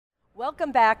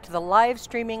Welcome back to the live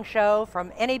streaming show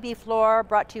from NAB Floor,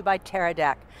 brought to you by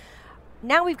Teradek.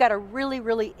 Now we've got a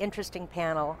really interesting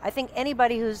panel. I think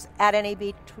anybody who's at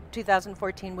NAB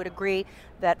 2014 would agree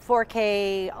that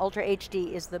 4K Ultra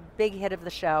HD is the big hit of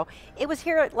the show. It was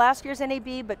here at last year's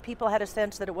NAB, but people had a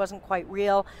sense that it wasn't quite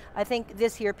real. I think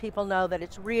this year people know that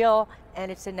it's real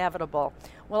and it's inevitable.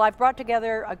 Well, I've brought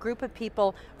together a group of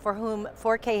people for whom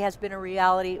 4K has been a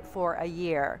reality for a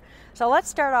year. So let's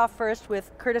start off first with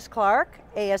Curtis Clark,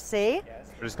 ASC.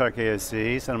 Curtis Clark,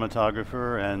 ASC,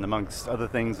 cinematographer, and amongst other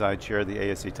things, I chair the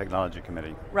ASC Technology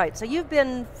Committee. Right, so you've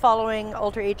been following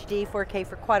Ultra HD 4K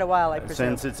for quite a while, I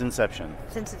presume. Since its inception.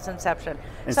 Since its inception.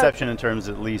 Inception in terms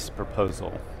at least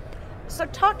proposal. So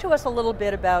talk to us a little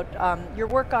bit about your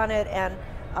work on it and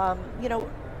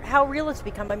how real it's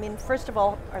become. I mean, first of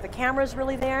all, are the cameras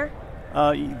really there?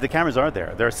 The cameras are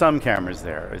there. There are some cameras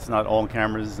there. It's not all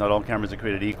cameras are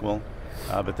created equal.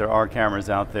 But there are cameras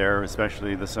out there,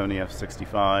 especially the Sony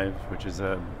F65, which is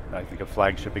I think a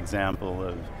flagship example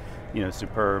of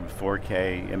superb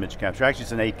 4K image capture. Actually,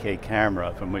 it's an 8K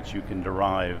camera from which you can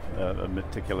derive a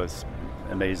meticulous,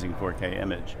 amazing 4K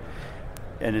image.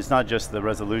 And it's not just the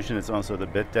resolution, it's also the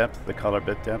bit depth, the color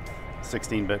bit depth,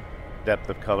 16-bit depth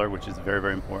of color, which is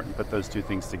very important. Put those two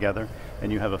things together,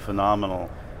 and you have a phenomenal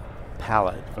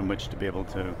palette from which to be able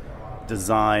to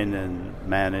design and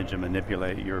manage and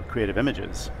manipulate your creative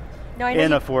images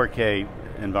in a 4K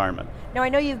environment. Now I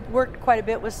know you've worked quite a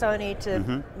bit with Sony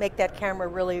to make that camera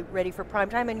really ready for prime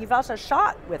time, and you've also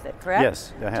shot with it, correct?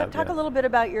 Yes, I have. Talk a little bit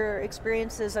about your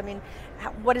experiences. I mean,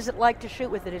 what is it like to shoot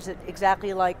with it? Is it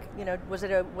exactly like, was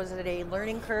it a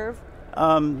learning curve?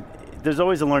 There's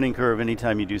always a learning curve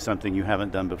anytime you do something you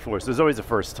haven't done before, so there's always a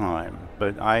first time.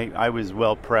 But I was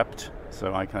well prepped,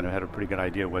 so I kind of had a pretty good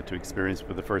idea what to experience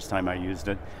for the first time I used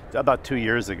it, about 2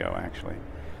 years ago actually.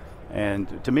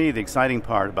 And to me, the exciting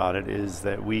part about it is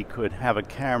that we could have a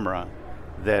camera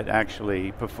that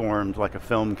actually performed like a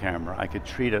film camera. I could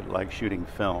treat it like shooting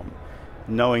film,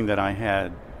 knowing that I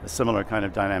had a similar kind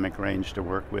of dynamic range to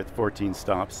work with, 14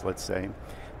 stops, let's say,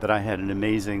 that I had an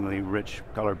amazingly rich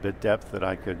color bit depth that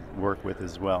I could work with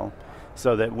as well,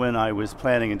 so that when I was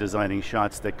planning and designing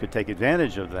shots that could take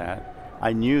advantage of that,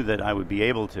 I knew that I would be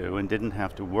able to and didn't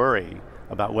have to worry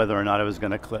about whether or not I was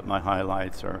going to clip my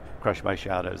highlights or crush my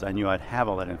shadows. I knew I'd have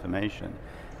all that information.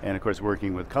 And of course,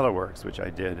 working with ColorWorks, which I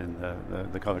did in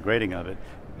the color grading of it,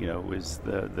 was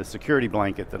the security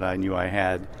blanket that I knew I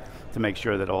had to make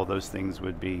sure that all those things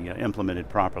would be implemented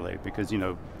properly, because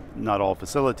not all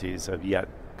facilities have yet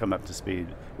come up to speed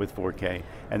with 4K.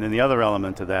 And then the other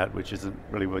element to that, which isn't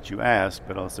really what you asked,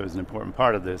 but also is an important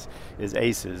part of this, is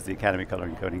ACES, the Academy Color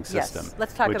Encoding System. Yes,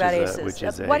 let's talk about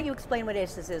ACES. Why don't you explain what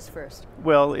ACES is first?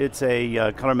 Well, it's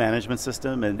a color management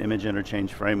system and image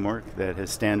interchange framework that has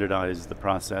standardized the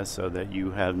process so that you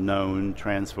have known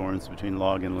transforms between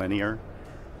log and linear,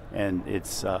 and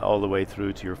it's all the way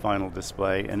through to your final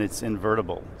display, and it's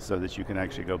invertible so that you can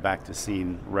actually go back to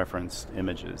scene referenced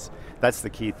images. That's the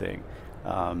key thing.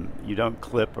 You don't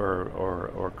clip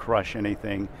or crush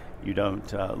anything. You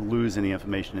don't lose any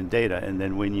information in data. And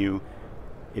then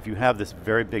if you have this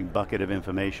very big bucket of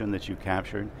information that you've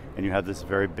captured, and you have this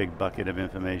very big bucket of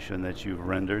information that you've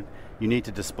rendered, you need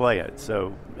to display it.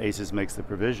 So ACES makes the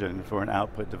provision for an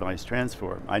output device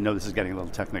transform. I know this is getting a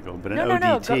little technical, but an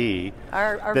ODT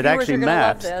that actually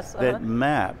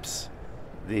maps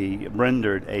the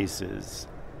rendered ACES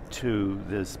to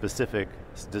the specific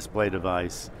display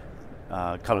device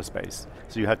color space.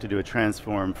 So you have to do a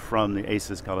transform from the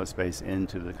ACES color space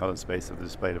into the color space of the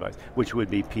display device, which would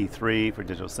be P3 for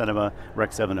digital cinema,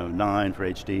 Rec 709 for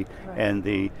HD, and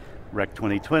the Rec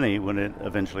 2020 when it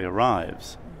eventually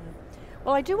arrives.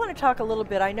 Well, I do want to talk a little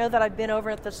bit. I know that I've been over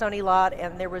at the Sony lot,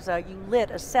 and there was you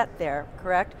lit a set there,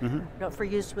 correct? For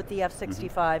use with the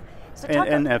F65. So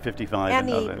and F55. And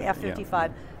the F55. Yeah.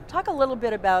 Talk a little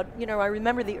bit about, I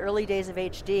remember the early days of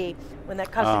HD when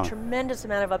that caused a tremendous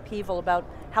amount of upheaval about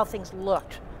how things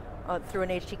looked through an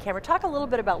HD camera. Talk a little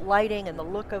bit about lighting and the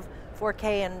look of 4K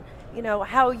and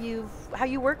how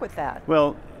you work with that.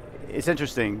 Well, it's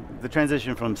interesting. The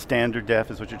transition from standard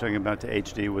def, is what you're talking about, to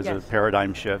HD was a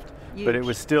paradigm shift, but it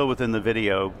was still within the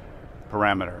video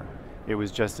parameter. It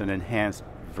was just an enhanced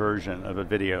version of a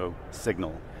video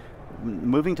signal.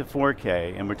 Moving to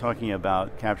 4K, and we're talking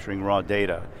about capturing raw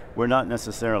data, we're not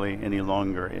necessarily any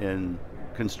longer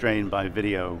constrained by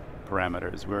video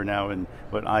parameters. We're now in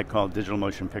what I call digital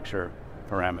motion picture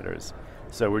parameters.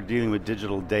 So we're dealing with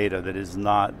digital data that is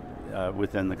not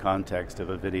within the context of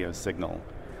a video signal.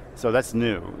 So that's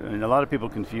new. And a lot of people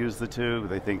confuse the two.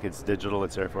 They think it's digital,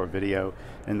 it's therefore video.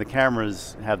 And the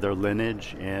cameras have their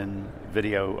lineage in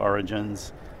video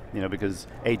origins. because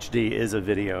HD is a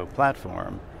video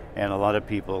platform. And a lot of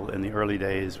people in the early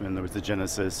days when there was the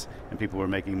Genesis and people were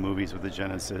making movies with the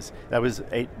Genesis, that was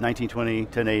 1920,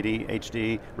 1080,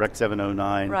 HD, Rec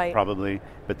 709 right. probably,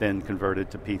 but then converted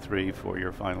to P3 for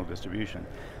your final distribution.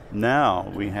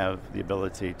 Now we have the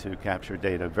ability to capture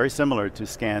data very similar to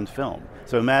scanned film.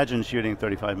 So imagine shooting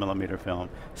 35 millimeter film,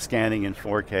 scanning in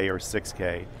 4K or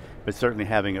 6K, but certainly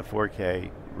having a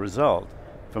 4K result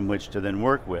from which to then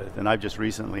work with. And I've just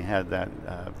recently had that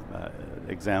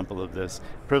example of this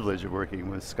privilege of working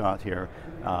with Scott here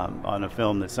on a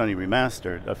film that Sony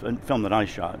remastered, a film that I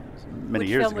shot many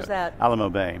years ago. Which film was that? Alamo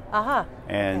Bay. Uh-huh.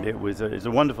 And okay. it was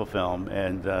a wonderful film,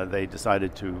 and they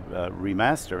decided to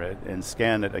remaster it and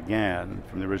scan it again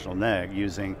from the original neg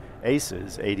using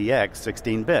ACES, ADX,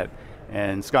 16-bit.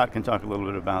 And Scott can talk a little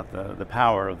bit about the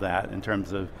power of that in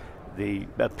terms of the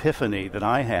epiphany that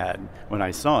I had when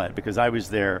I saw it, because I was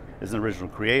there as an original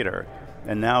creator,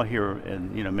 and now here,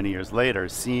 and many years later,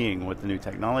 seeing what the new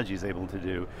technology is able to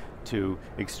do to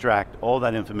extract all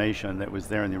that information that was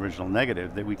there in the original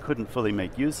negative that we couldn't fully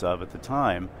make use of at the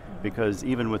time, because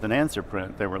even with an answer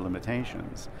print, there were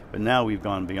limitations. But now we've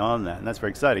gone beyond that, and that's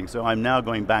very exciting. So I'm now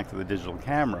going back to the digital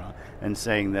camera and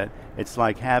saying that it's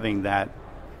like having that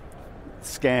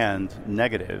scanned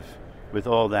negative with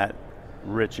all that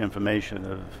rich information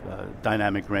of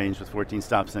dynamic range with 14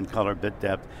 stops and color, bit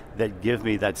depth, that give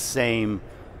me that same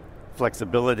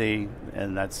flexibility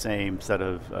and that same set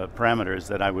of parameters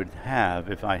that I would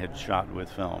have if I had shot with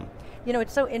film.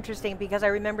 It's so interesting because I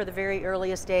remember the very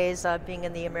earliest days being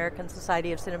in the American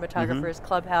Society of Cinematographers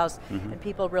Clubhouse, and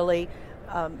people really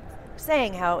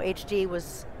saying how HD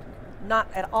was not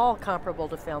at all comparable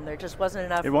to film. There just wasn't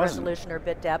enough resolution or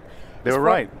bit depth. They were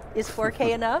right. Is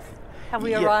 4K enough? Have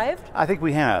we arrived? I think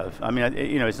we have. I mean,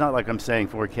 it's not like I'm saying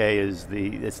 4K is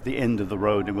the end of the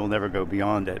road and we'll never go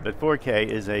beyond it. But 4K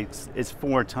is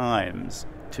 4 times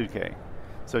 2K.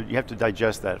 So you have to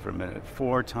digest that for a minute.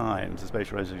 4 times the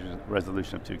spatial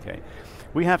resolution of 2K.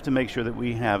 We have to make sure that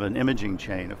we have an imaging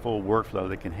chain, a full workflow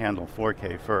that can handle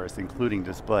 4K first, including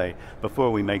display,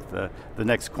 before we make the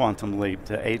next quantum leap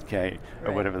to 8K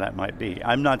or whatever that might be.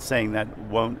 I'm not saying that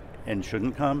won't and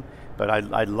shouldn't come, but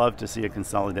I'd love to see a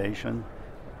consolidation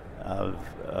of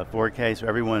 4K so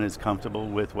everyone is comfortable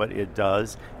with what it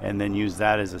does, and then use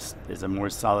that as a more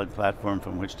solid platform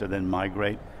from which to then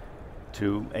migrate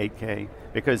to 8K.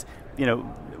 Because,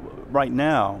 right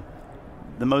now,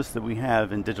 the most that we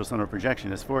have in digital cinema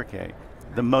projection is 4K.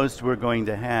 The most we're going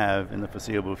to have in the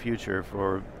foreseeable future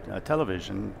for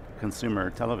television, consumer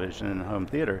television and home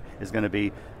theater, is going to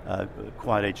be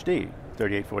Quad HD,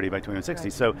 3840 by 2160.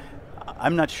 Right. So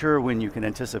I'm not sure when you can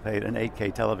anticipate an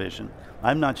 8K television.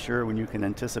 I'm not sure when you can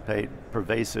anticipate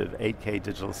pervasive 8K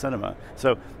digital cinema.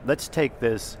 So let's take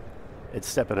this a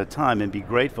step at a time and be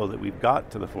grateful that we've got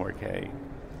to the 4K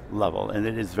level. And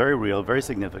it is very real, very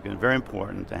significant, very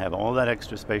important to have all that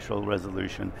extra spatial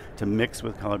resolution to mix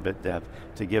with color bit depth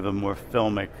to give a more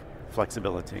filmic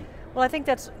flexibility. Well, I think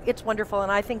it's wonderful, and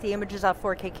I think the images off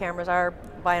 4K cameras are,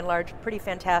 by and large, pretty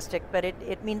fantastic, but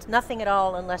it means nothing at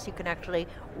all unless you can actually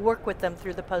work with them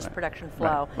through the post-production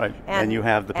flow. Right. And you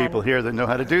have the people here that know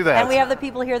how to do that. And we have the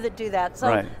people here that do that.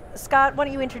 So, Scott, why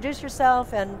don't you introduce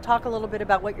yourself and talk a little bit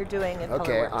about what you're doing at ColorWorks.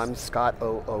 Okay, I'm Scott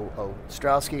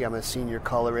Ostrowski. I'm a senior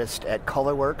colorist at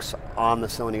ColorWorks on the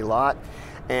Sony lot,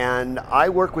 and I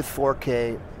work with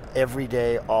 4K every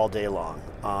day, all day long.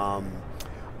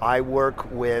 I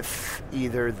work with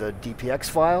either the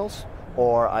DPX files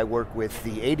or I work with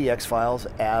the ADX files,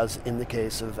 as in the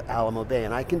case of Alamo Bay.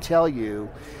 And I can tell you,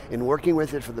 in working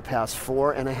with it for the past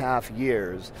 4.5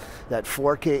 years, that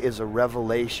 4K is a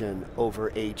revelation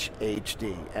over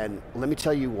HD. And let me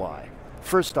tell you why.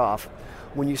 First off,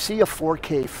 when you see a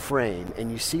 4K frame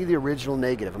and you see the original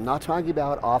negative, I'm not talking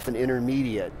about off an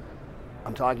intermediate,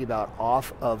 I'm talking about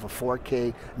off of a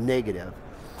 4K negative,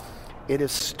 it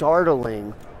is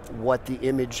startling what the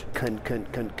image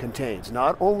contains,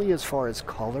 not only as far as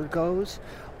color goes,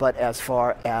 but as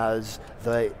far as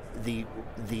the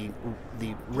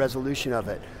resolution of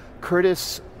it.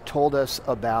 Curtis told us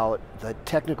about the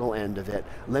technical end of it.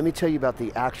 Let me tell you about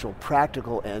the actual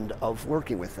practical end of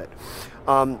working with it.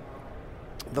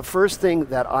 The first thing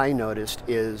that I noticed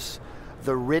is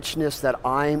the richness that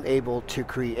I'm able to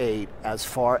create as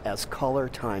far as color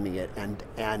timing it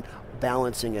and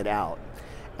balancing it out.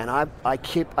 And I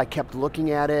kept looking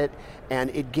at it,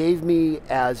 and it gave me,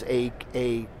 as a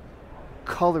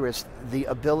colorist, the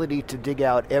ability to dig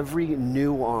out every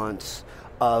nuance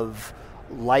of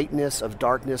lightness, of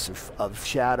darkness, of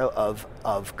shadow,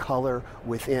 of color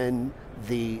within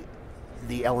the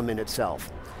element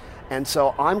itself. And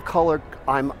so I'm color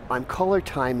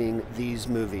timing these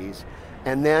movies,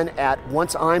 and then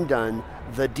once I'm done,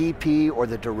 the DP or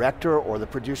the director or the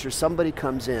producer, somebody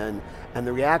comes in, and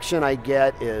the reaction I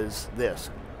get is this.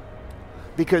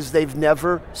 Because they've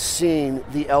never seen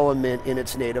the element in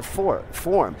its native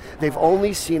form. They've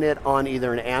only seen it on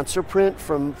either an answer print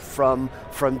from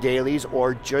dailies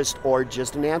or just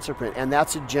an answer print, and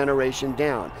that's a generation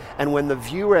down. And when the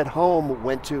viewer at home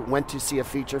went to see a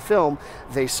feature film,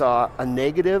 they saw a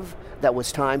negative that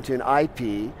was timed to an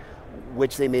IP,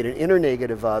 which they made an inner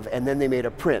negative of, and then they made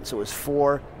a print. So it was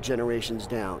 4 generations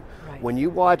down. Right. When you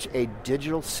watch a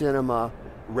digital cinema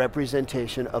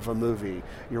representation of a movie,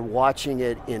 you're watching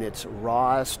it in its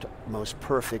rawest, most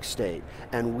perfect state.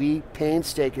 And we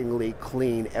painstakingly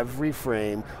clean every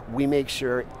frame. We make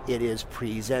sure it is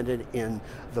presented in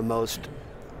the most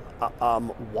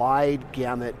wide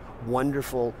gamut,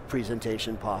 wonderful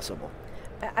presentation possible.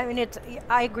 I mean,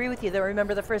 I agree with you. I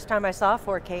remember the first time I saw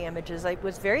 4K images, it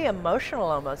was very emotional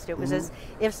almost. It was as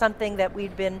if something that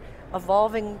we'd been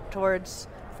evolving towards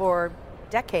for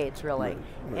decades, really,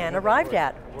 and arrived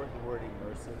at. The word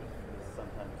immersive is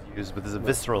sometimes used, but there's a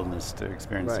visceralness to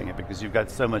experiencing it because you've got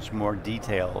so much more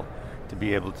detail to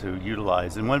be able to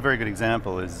utilize. And one very good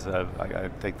example is, I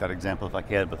take that example if I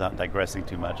can without digressing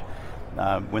too much,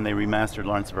 when they remastered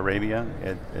Lawrence of Arabia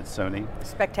at Sony.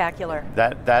 Spectacular.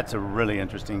 That's a really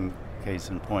interesting case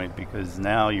in point, because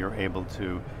now you're able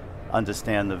to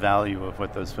understand the value of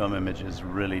what those film images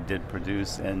really did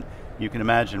produce. And you can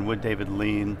imagine, would David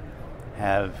Lean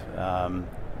have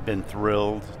been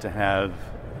thrilled to have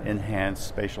enhanced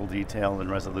spatial detail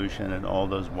and resolution and all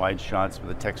those wide shots with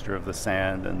the texture of the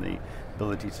sand and the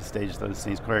ability to stage those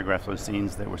scenes, choreograph those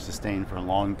scenes that were sustained for a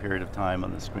long period of time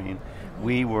on the screen.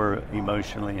 We were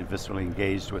emotionally and viscerally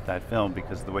engaged with that film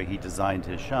because of the way he designed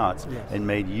his shots and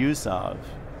made use of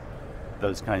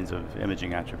those kinds of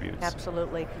imaging attributes.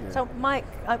 Absolutely. Yeah. So Mike,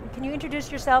 can you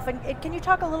introduce yourself, and can you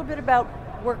talk a little bit about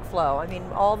workflow? I mean,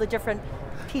 all the different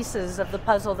pieces of the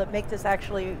puzzle that make this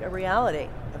actually a reality.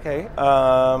 Okay.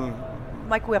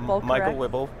 Mike Whipple, Michael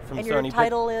Whipple from and Sony. And your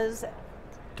title is?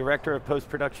 Director of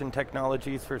Post-Production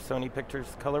Technologies for Sony Pictures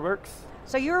ColorWorks.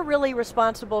 So you're really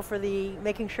responsible for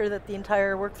making sure that the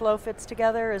entire workflow fits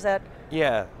together, is that?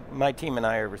 Yeah, my team and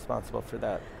I are responsible for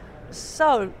that.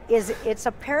 So, it's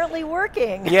apparently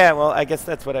working. Yeah, well, I guess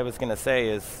that's what I was going to say,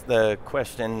 is the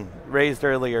question raised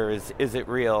earlier is it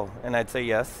real? And I'd say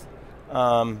yes.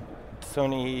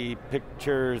 Sony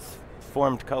Pictures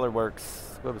formed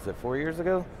ColorWorks, what was it, 4 years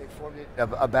ago? They formed it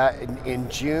about in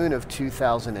June of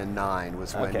 2009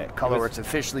 was when ColorWorks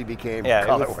officially became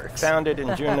ColorWorks. It was founded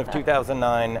in June of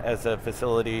 2009 as a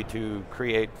facility to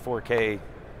create 4K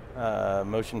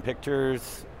motion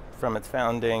pictures from its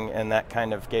founding, and that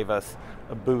kind of gave us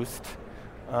a boost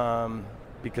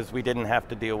because we didn't have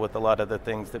to deal with a lot of the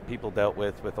things that people dealt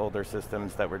with older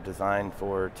systems that were designed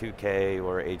for 2K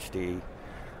or HD.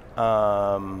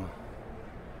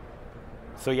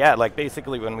 So yeah, like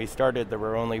basically when we started, there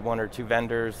were only 1 or 2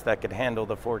 vendors that could handle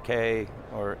the 4K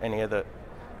or any of the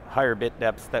higher bit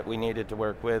depths that we needed to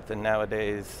work with, and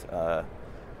nowadays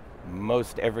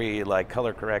most every like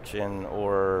color correction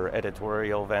or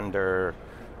editorial vendor,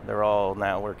 they're all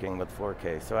now working with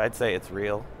 4K. So I'd say it's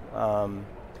real.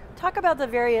 Talk about the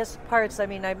various parts. I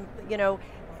mean,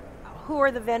 who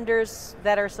are the vendors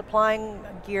that are supplying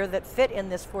gear that fit in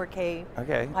this 4K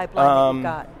pipeline that you've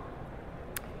got?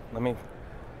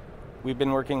 We've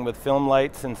been working with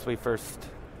Filmlight since we first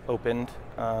opened.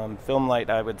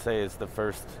 Filmlight, I would say, is the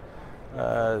first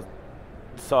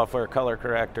software color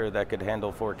corrector that could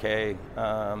handle 4K.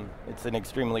 It's an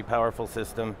extremely powerful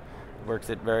system. Works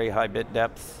at very high bit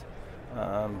depths.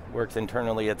 Works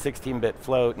internally at 16-bit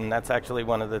float, and that's actually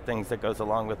one of the things that goes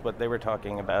along with what they were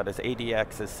talking about, is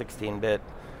ADX is 16-bit.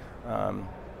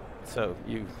 So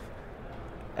you,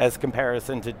 as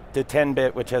comparison to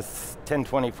 10-bit, which has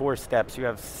 1024 steps, you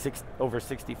have over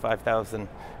 65,000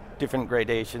 different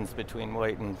gradations between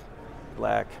white and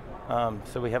black.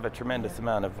 So we have a tremendous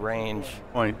amount of range.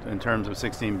 In terms of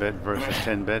 16-bit versus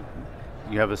 10-bit,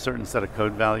 you have a certain set of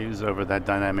code values over that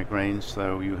dynamic range,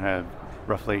 so you have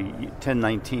roughly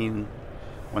 1019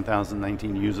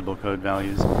 usable code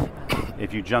values.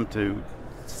 If you jump to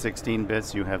 16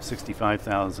 bits, you have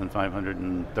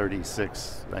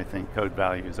 65,536, I think, code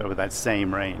values over that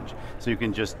same range. So you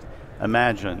can just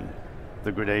imagine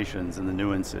the gradations and the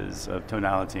nuances of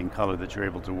tonality and color that you're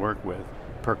able to work with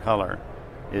per color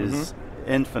is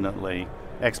infinitely,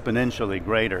 exponentially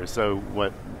greater. So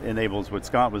what enables what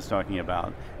Scott was talking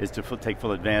about is to take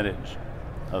full advantage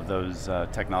of those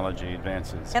technology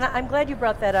advances. And I'm glad you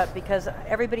brought that up, because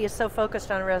everybody is so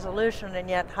focused on resolution, and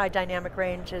yet high dynamic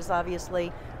range is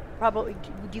obviously probably,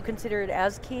 would you consider it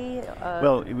as key?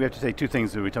 Well, we have to say two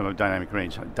things when we talk about dynamic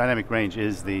range. Dynamic range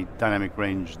is the dynamic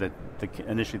range that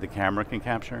initially the camera can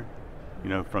capture,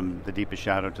 from the deepest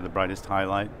shadow to the brightest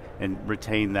highlight, and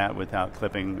retain that without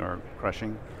clipping or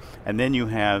crushing. And then you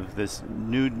have this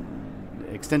new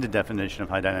extended definition of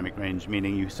high dynamic range,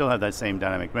 meaning you still have that same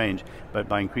dynamic range, but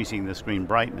by increasing the screen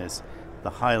brightness, the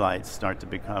highlights start to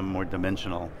become more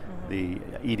dimensional. The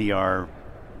EDR,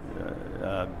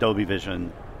 Dolby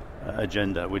Vision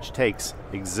agenda, which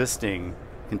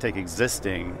can take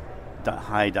existing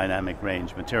high dynamic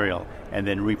range material and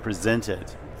then represent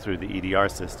it through the EDR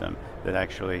system that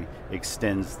actually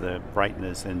extends the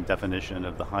brightness and definition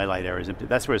of the highlight areas.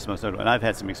 That's where it's most notable, and I've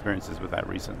had some experiences with that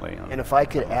recently. And if I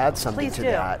could add something Please to do.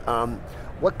 that,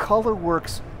 what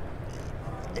ColorWorks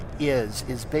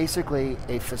is basically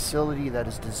a facility that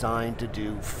is designed to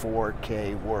do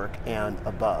 4K work and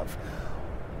above.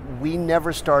 We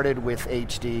never started with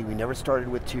HD, we never started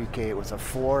with 2K, it was a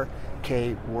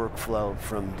 4K workflow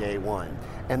from day one.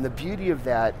 And the beauty of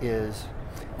that is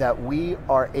that we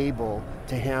are able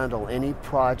to handle any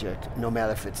project, no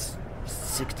matter if it's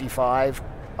 65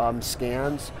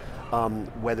 scans,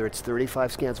 whether it's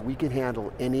 35 scans, we can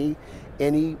handle any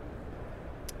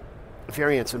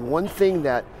variance. And one thing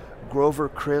that Grover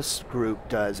Criss Group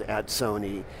does at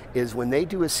Sony is when they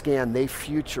do a scan, they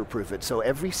future-proof it. So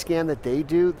every scan that they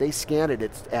do, they scan it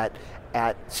at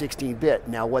 16-bit.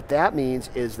 Now what that means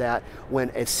is that when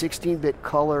a 16-bit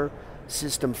color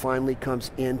system finally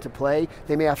comes into play,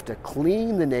 they may have to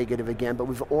clean the negative again, but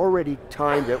we've already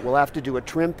timed it. We'll have to do a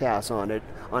trim pass on it,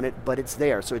 but it's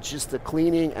there. So it's just the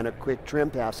cleaning and a quick trim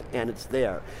pass, and it's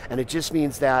there. And it just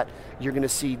means that you're going to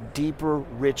see deeper,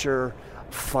 richer,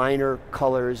 finer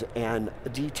colors and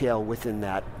detail within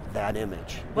that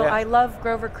image. Well, I love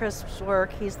Grover Crisp's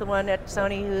work. He's the one at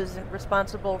Sony who's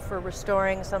responsible for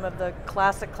restoring some of the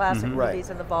classic movies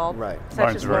in the vault,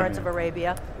 such as Lawrence of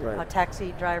Arabia,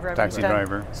 Taxi Driver. Taxi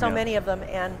Driver. So many of them,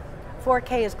 and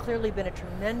 4K has clearly been a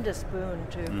tremendous boon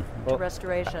to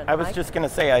restoration. I was just going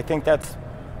to say, I think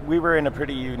we were in a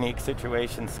pretty unique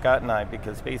situation, Scott and I,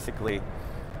 because basically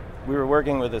we were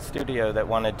working with a studio that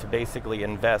wanted to basically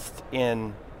invest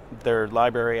in their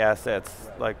library assets,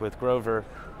 like with Grover,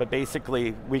 but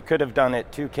basically we could have done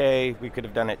it 2K, we could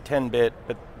have done it 10-bit,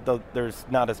 but there's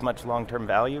not as much long-term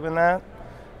value in that.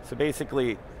 So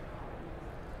basically,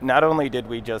 not only did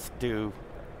we just do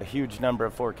a huge number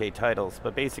of 4K titles,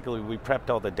 but basically we prepped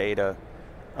all the data,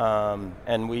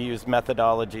 and we used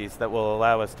methodologies that will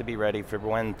allow us to be ready for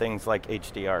when things like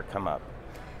HDR come up.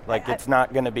 Like it's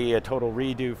not going to be a total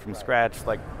redo from scratch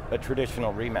like a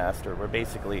traditional remaster. We're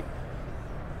basically,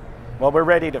 we're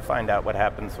ready to find out what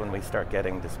happens when we start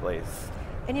getting displays.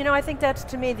 And I think that's,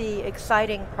 to me, the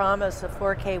exciting promise of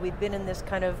 4K. We've been in this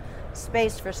kind of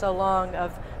space for so long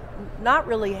of not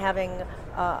really having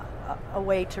a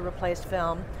way to replace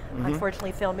film.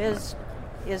 Unfortunately, film is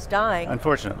dying.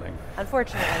 Unfortunately,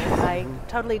 I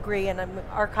totally agree, and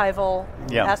archival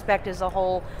aspect is a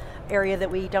whole area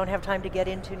that we don't have time to get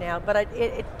into now. But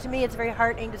to me, it's very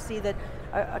heartening to see that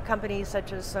a company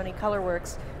such as Sony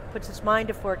ColorWorks puts its mind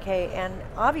to 4K and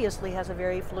obviously has a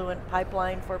very fluent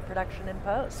pipeline for production and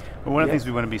post. Well, one of the things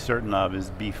we want to be certain of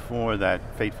is before that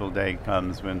fateful day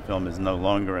comes when film is no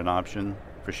longer an option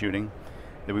for shooting,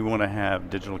 that we want to have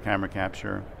digital camera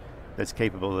capture that's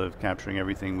capable of capturing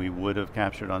everything we would have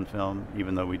captured on film,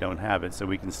 even though we don't have it, so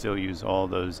we can still use all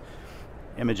those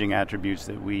imaging attributes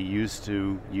that we used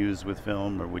to use with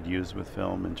film or would use with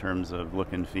film in terms of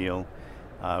look and feel,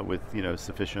 with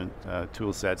sufficient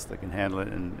tool sets that can handle it,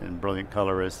 and brilliant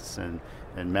colorists and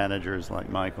managers like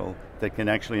Michael that can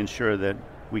actually ensure that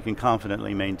we can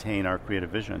confidently maintain our creative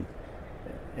vision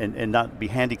and not be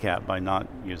handicapped by not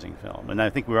using film. And I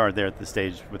think we are there at the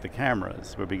stage with the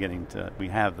cameras. We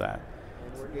have that.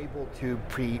 We're able to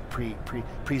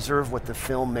preserve what the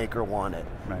filmmaker wanted.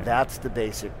 Right. That's the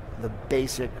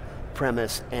basic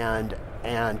premise and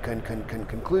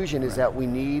conclusion is that we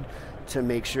need to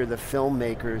make sure the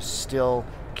filmmakers still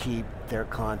keep their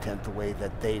content the way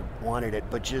that they wanted it,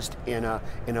 but just in a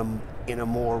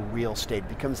more real state. It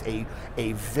becomes a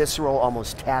visceral,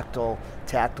 almost tactile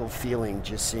feeling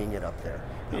just seeing it up there.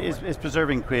 It's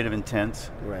preserving creative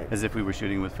intent, as if we were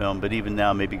shooting with film, but even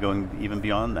now maybe going even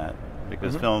beyond that,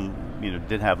 because film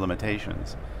did have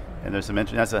limitations. And there's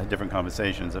that's a different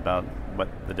conversations about what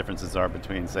the differences are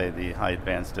between, say, the high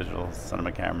advanced digital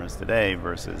cinema cameras today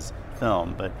versus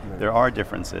film. But there are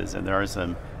differences, and there are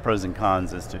some pros and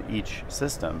cons as to each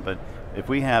system. But if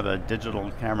we have a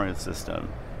digital camera system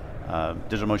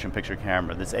digital motion picture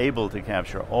camera that's able to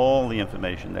capture all the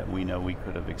information that we know we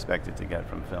could have expected to get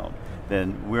from film,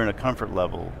 then we're in a comfort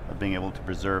level of being able to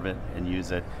preserve it and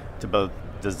use it to both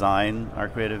design our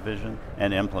creative vision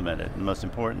and implement it. And most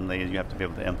importantly, you have to be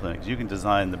able to implement it, because you can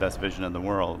design the best vision in the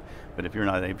world, but if you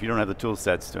don't have the tool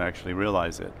sets to actually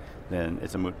realize it, then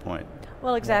it's a moot point.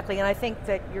 Well, exactly, and I think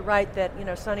that you're right that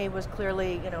Sony was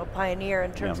clearly a pioneer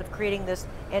in terms of creating this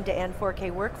end-to-end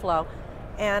 4K workflow.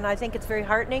 And I think it's very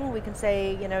heartening. We can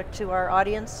say, to our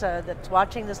audience that's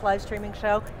watching this live streaming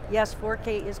show, yes,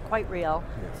 4K is quite real,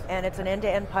 and it's an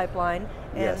end-to-end pipeline.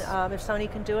 And if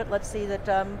Sony can do it, let's see that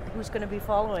who's going to be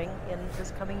following in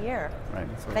this coming year. Right.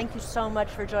 Thank you so much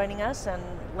for joining us and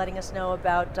letting us know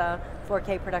about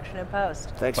 4K production and post.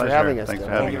 Thanks for having us. Thanks for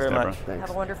having us, Thank you very Deborah. much. Thanks. Have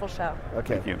a wonderful show.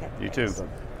 Okay. Thank you. Okay, You too. thanks.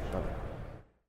 Bye-bye.